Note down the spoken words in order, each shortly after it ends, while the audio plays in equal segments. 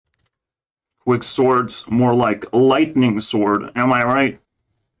Quick swords, more like lightning sword. Am I right?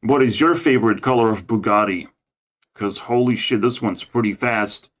 What is your favorite color of Bugatti? Because holy shit, this one's pretty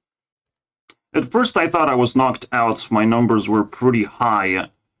fast. At first I thought I was knocked out, my numbers were pretty high.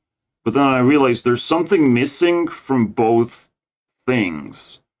 But then I realized there's something missing from both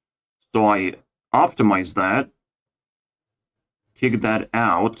things. So I optimized that. Kick that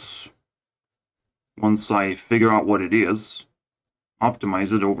out. Once I figure out what it is.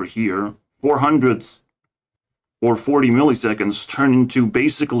 Optimize it over here. 400 or 40 milliseconds turn into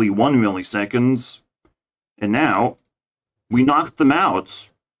basically 1 millisecond. And now, we knocked them out.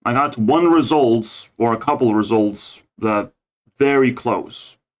 I got one result, or a couple results, that very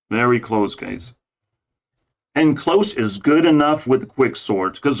close. Very close, guys. And close is good enough with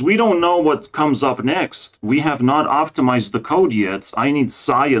Quicksort, because we don't know what comes up next. We have not optimized the code yet. I need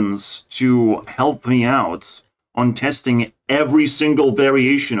science to help me out on testing every single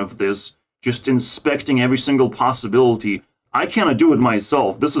variation of this, just inspecting every single possibility. I cannot do it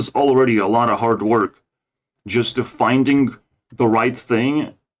myself. This is already a lot of hard work. Just to finding the right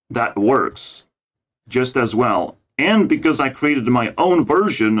thing that works just as well. And because I created my own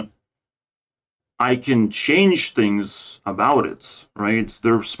version, I can change things about it, right?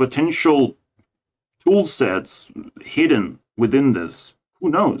 There's potential tool sets hidden within this. Who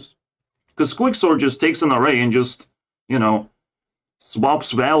knows? Because Quicksort just takes an array and just, you know,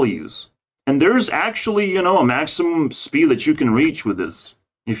 swaps values. And there's actually, you know, a maximum speed that you can reach with this.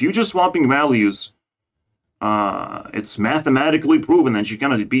 If you're just swapping values, it's mathematically proven that you're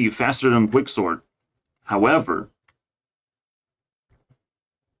gonna be faster than Quicksort. However,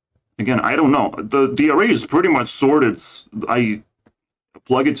 again, I don't know. The array is pretty much sorted. I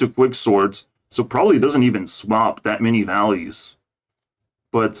plug it to Quicksort, so probably doesn't even swap that many values.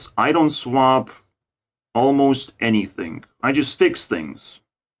 But I don't swap almost anything. I just fix things.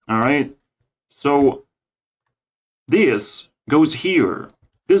 Alright? So, this goes here.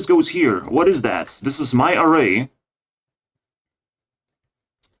 This goes here. What is that? This is my array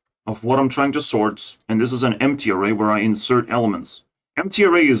of what I'm trying to sort, and this is an empty array where I insert elements. Empty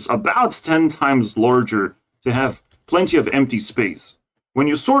array is about 10 times larger to have plenty of empty space. When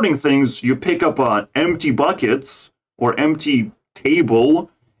you're sorting things, you pick up an empty bucket or empty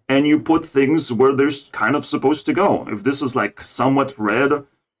table, and you put things where they're kind of supposed to go. If this is like somewhat red,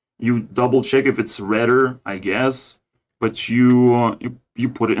 you double check if it's redder, I guess, but you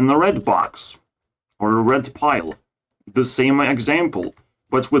put it in the red box or a red pile. The same example,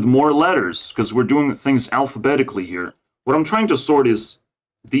 but with more letters, because we're doing things alphabetically here. What I'm trying to sort is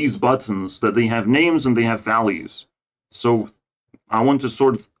these buttons, that they have names and they have values. So I want to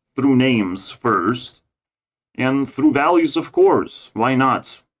sort through names first, and through values, of course. Why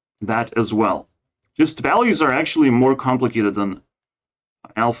not? That as well. Just values are actually more complicated than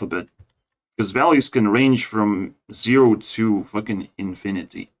alphabet, because values can range from 0 to fucking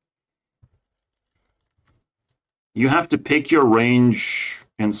infinity. You have to pick your range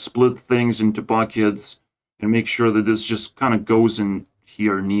and split things into buckets and make sure that this just kind of goes in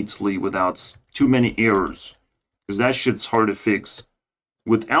here neatly without too many errors, because that shit's hard to fix.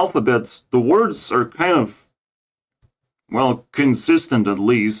 With alphabets, the words are kind of, well, consistent at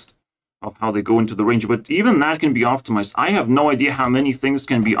least, of how they go into the range, but even that can be optimized. I have no idea how many things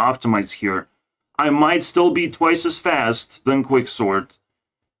can be optimized here. I might still be twice as fast than Quicksort,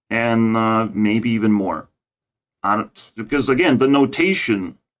 and maybe even more. Because again, the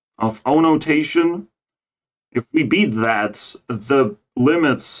notation of O notation, if we beat that, the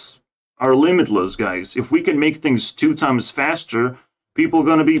limits are limitless, guys. If we can make things 2 times faster, people are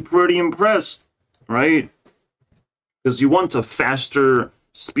gonna be pretty impressed, right? Because you want a faster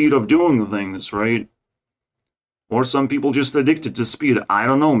speed of doing things, right? Or some people just addicted to speed. I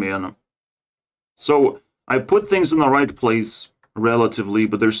don't know, man. So I put things in the right place relatively,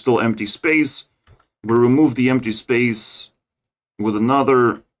 but there's still empty space. We remove the empty space with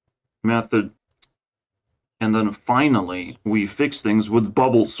another method. And then finally, we fix things with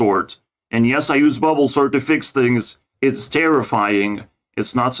bubble sort. And yes, I use bubble sort to fix things. It's terrifying.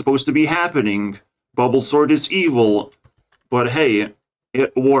 It's not supposed to be happening. Bubble sort is evil. But hey,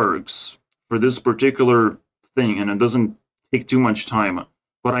 it works for this particular thing, and it doesn't take too much time.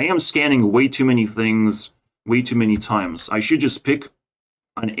 But I am scanning way too many things, way too many times. I should just pick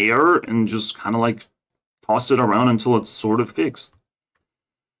an error and just kind of like toss it around until it's sort of fixed.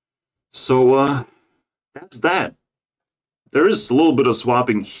 So, that's that. There is a little bit of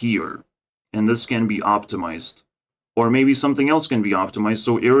swapping here, and this can be optimized. Or maybe something else can be optimized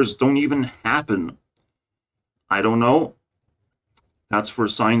so errors don't even happen. I don't know. That's for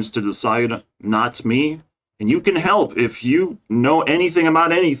science to decide, not me. And you can help if you know anything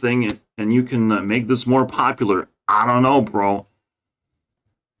about anything. and you can make this more popular. I don't know, bro.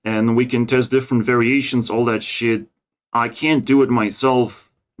 And we can test different variations, all that shit. I can't do it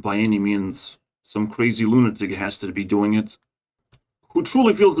myself by any means. Some crazy lunatic has to be doing it, who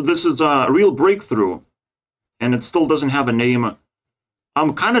truly feels that this is a real breakthrough, and it still doesn't have a name.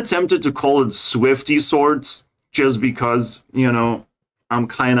 I'm kind of tempted to call it SWIFTIE SORT, just because, you know, I'm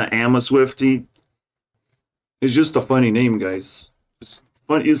kind of am a Swiftie. It's just a funny name, guys. It's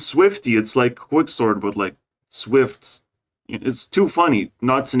SWIFTIE. It's like quicksort, but like Swift. It's too funny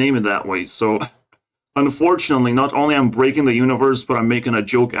not to name it that way. So, unfortunately, not only I'm breaking the universe, but I'm making a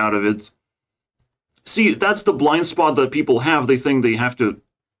joke out of it. See, that's the blind spot that people have. They think they have to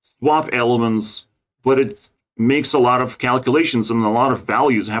swap elements, but it makes a lot of calculations and a lot of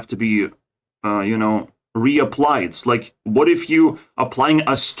values have to be, you know, reapplied. Like, what if you applying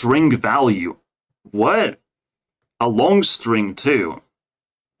a string value? What? A long string, too.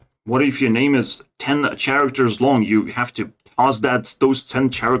 What if your name is 10 characters long? You have to toss those 10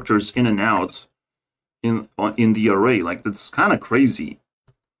 characters in and out in the array. Like, that's kind of crazy.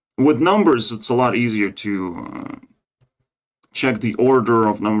 With numbers, it's a lot easier to check the order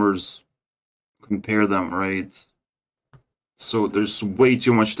of numbers, compare them, right? So there's way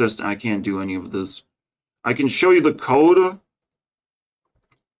too much testing. I can't do any of this. I can show you the code.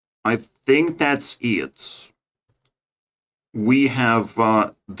 I think that's it. We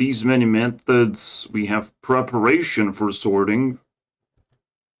have these many methods. We have preparation for sorting.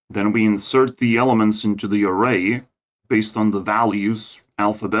 Then we insert the elements into the array based on the values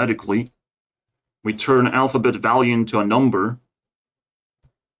alphabetically. We turn alphabet value into a number.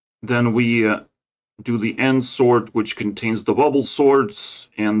 Then we do the end sort, which contains the bubble sorts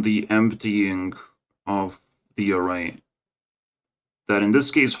and the emptying of the array. That in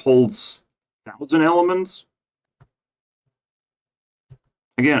this case holds 1,000 elements.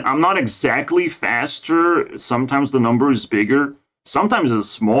 Again, I'm not exactly faster. Sometimes the number is bigger. Sometimes it's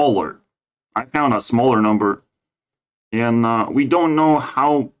smaller. I found a smaller number. And we don't know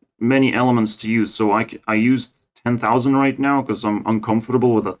how many elements to use. So I used 10,000 right now because I'm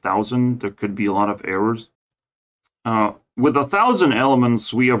uncomfortable with 1,000. There could be a lot of errors. With 1,000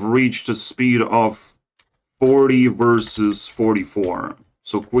 elements, we have reached a speed of 40 versus 44.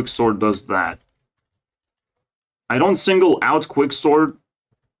 So quicksort does that. I don't single out quicksort.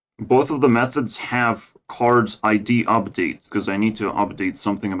 Both of the methods have cards ID update, because I need to update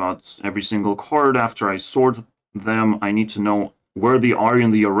something about every single card after I sort them. I need to know where they are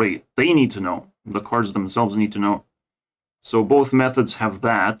in the array. They need to know. The cards themselves need to know. So both methods have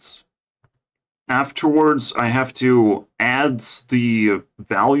that. Afterwards, I have to add the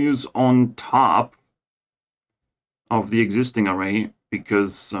values on top of the existing array,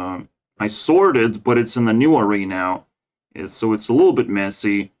 because I sorted, but it's in the new array now. So it's a little bit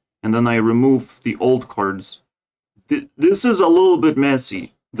messy. And then I remove the old cards. This is a little bit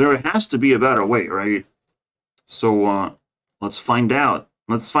messy. There has to be a better way, right? So let's find out.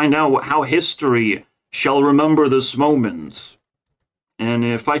 Let's find out how history shall remember this moment. And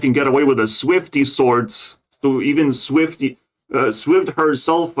if I can get away with a SWIFTIE SORT, so even Swift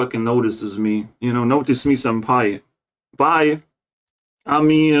herself fucking notices me. You know, notice me, senpai. Bye. I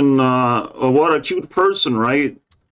mean, what a cute person, right?